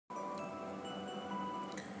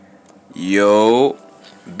Yo,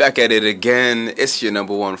 back at it again. It's your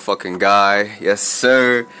number one fucking guy. Yes,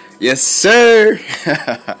 sir. Yes, sir.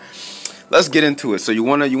 Let's get into it. So you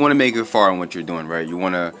wanna make it far in what you're doing, right? You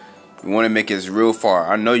wanna make it real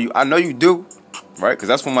far. I know you do, right? Because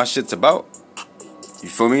that's what my shit's about. You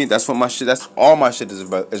feel me? That's all my shit is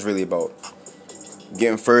about. Is really about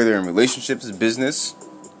getting further in relationships, business,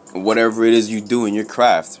 whatever it is you do in your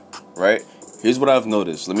craft, right? Here's what I've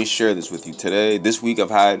noticed. Let me share this with you today. This week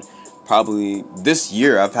this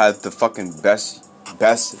year I've had the fucking best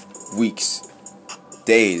weeks,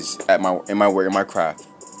 days in my craft.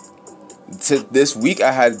 This week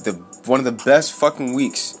I had one of the best fucking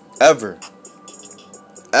weeks ever.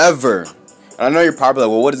 And I know you're probably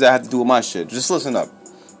like, well, what does that have to do with my shit? Just listen up.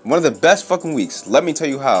 One of the best fucking weeks. Let me tell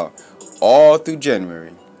you how. All through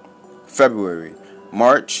January, February,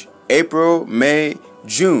 March, April, May,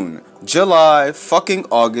 June, July, fucking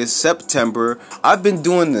August, September. I've been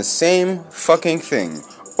doing the same fucking thing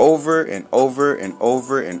over and over and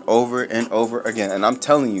over and over and over again. And I'm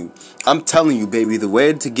telling you, baby, the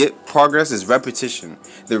way to get progress is repetition.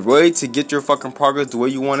 The way to get your fucking progress the way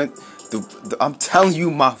you want it, I'm telling you,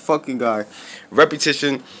 my fucking guy,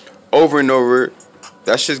 repetition over and over.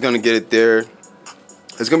 That shit's gonna get it there.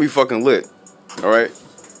 It's gonna be fucking lit. Alright?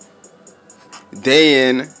 Day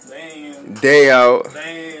in, day out.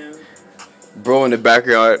 Bro in the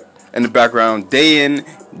background, day in,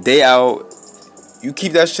 day out. You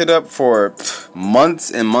keep that shit up for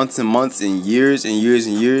months and months and months and years and years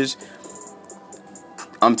and years.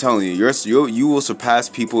 I'm telling you, you will surpass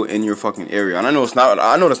people in your fucking area. And I know it's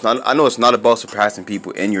not about surpassing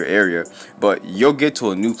people in your area, but you'll get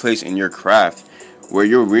to a new place in your craft where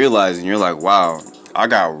you're realizing, you're like, wow, I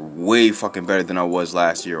got way fucking better than I was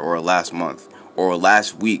last year or last month or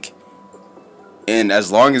last week. And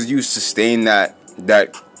as long as you sustain that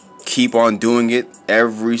keep on doing it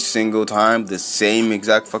every single time, the same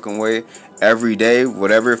exact fucking way, every day,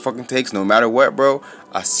 whatever it fucking takes, no matter what, bro,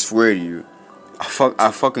 I swear to you,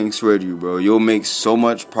 I fucking swear to you, bro, you'll make so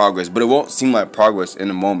much progress. But it won't seem like progress in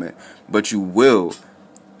a moment, but you will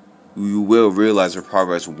realize your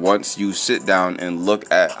progress once you sit down and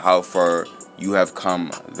look at how far you have come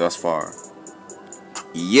thus far.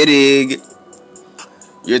 You dig?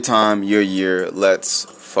 Your time, your year, let's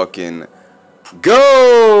fucking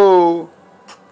go!